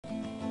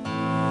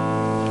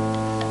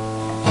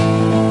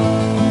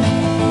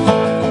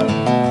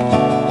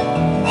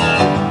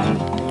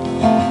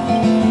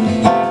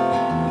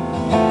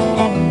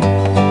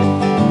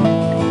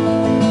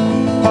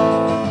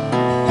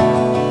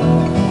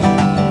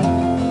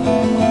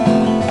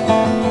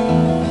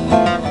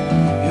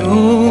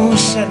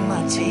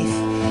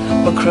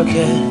crooked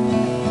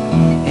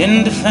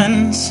in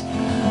defense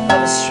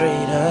of a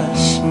straighter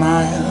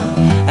smile,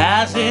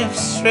 as if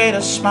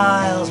straighter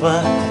smiles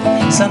were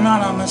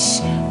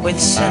synonymous with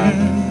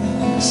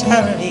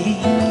sincerity.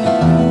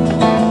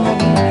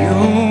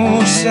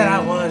 You said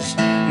I was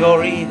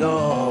your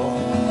ego.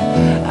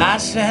 I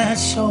said,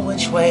 so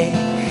which way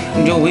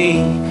do we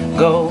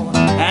go?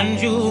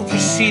 And you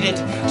proceeded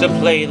to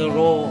play the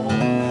role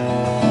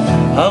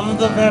of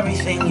the very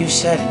thing you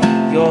said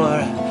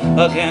you're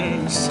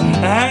against.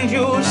 And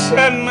you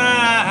said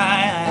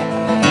my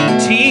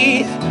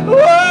teeth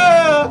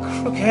were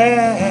crooked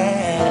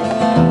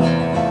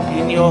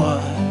in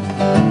your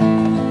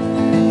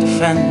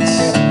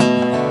defense.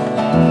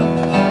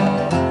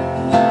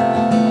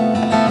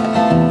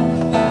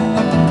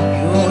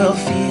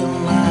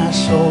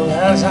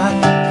 As I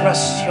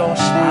thrust your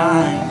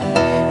spine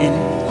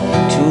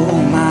into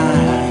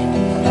mine,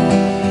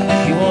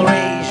 you will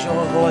raise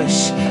your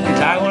voice,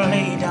 and I will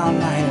lay down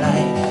my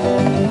life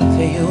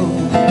for you.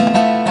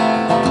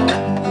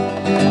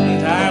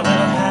 And I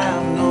will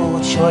have no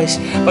choice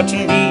but to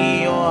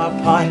be your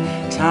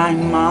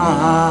part-time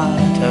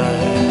martyr.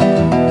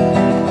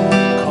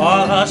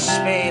 Call a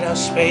spade,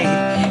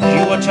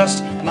 you were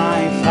just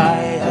my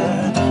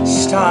fire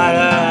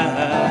starter.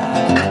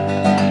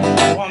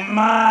 You were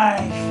my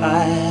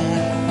fire.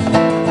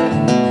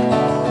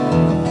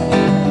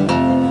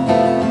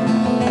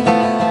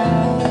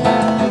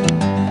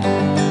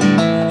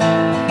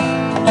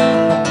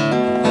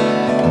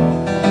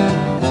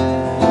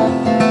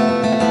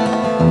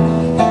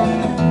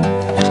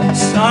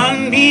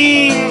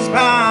 Sunbeams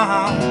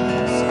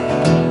bounce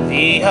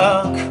via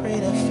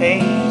crater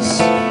face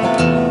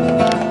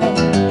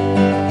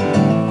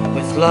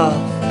with love.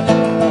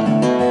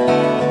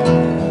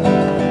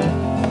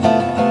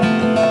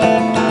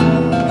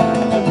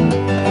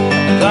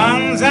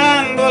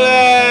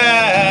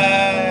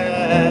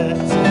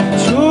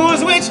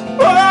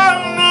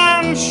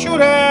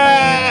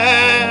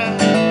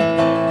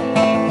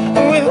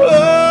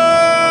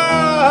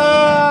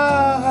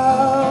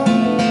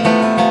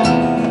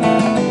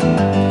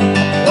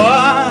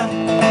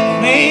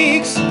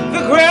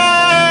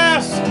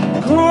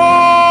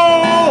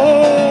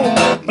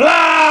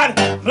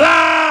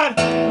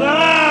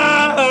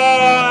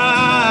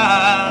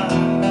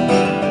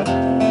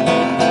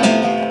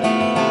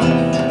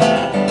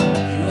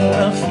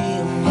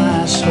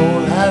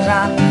 As I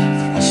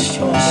thrust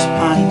your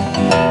spine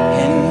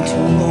into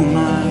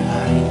mine,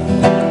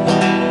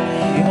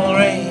 you will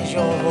raise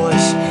your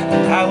voice,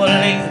 and I will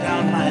lay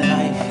down my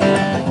life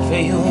for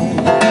you.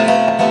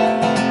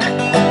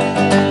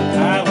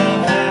 I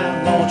will have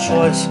no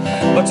choice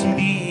but to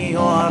be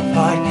your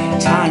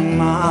part-time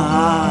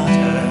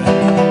martyr.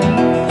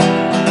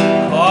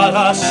 Call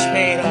a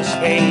spade,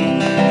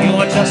 you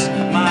are just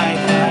my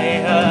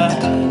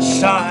fire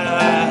starter.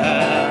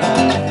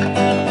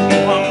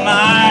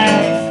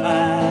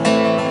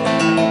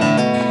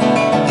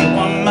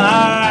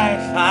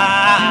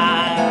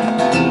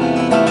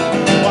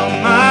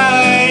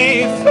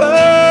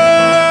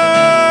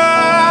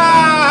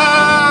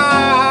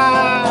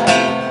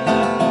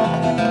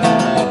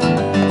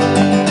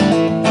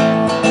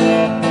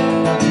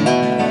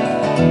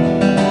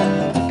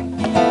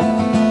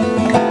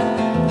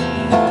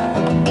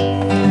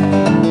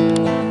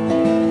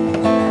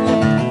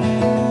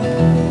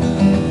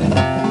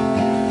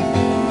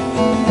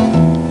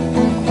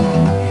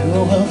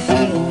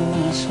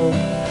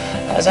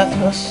 As I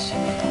thrust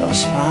your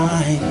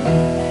spine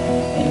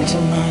into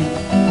mine,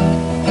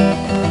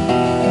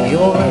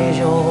 you'll raise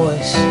your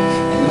voice,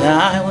 and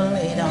I will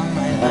lay down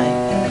my life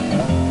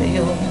for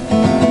you.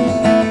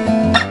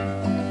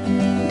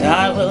 And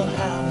I will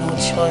have no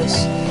choice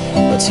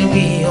but to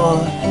be your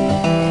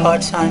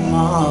part-time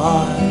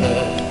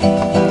martyr.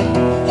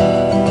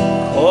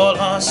 Call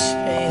a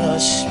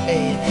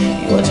spade,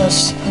 you are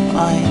just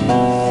my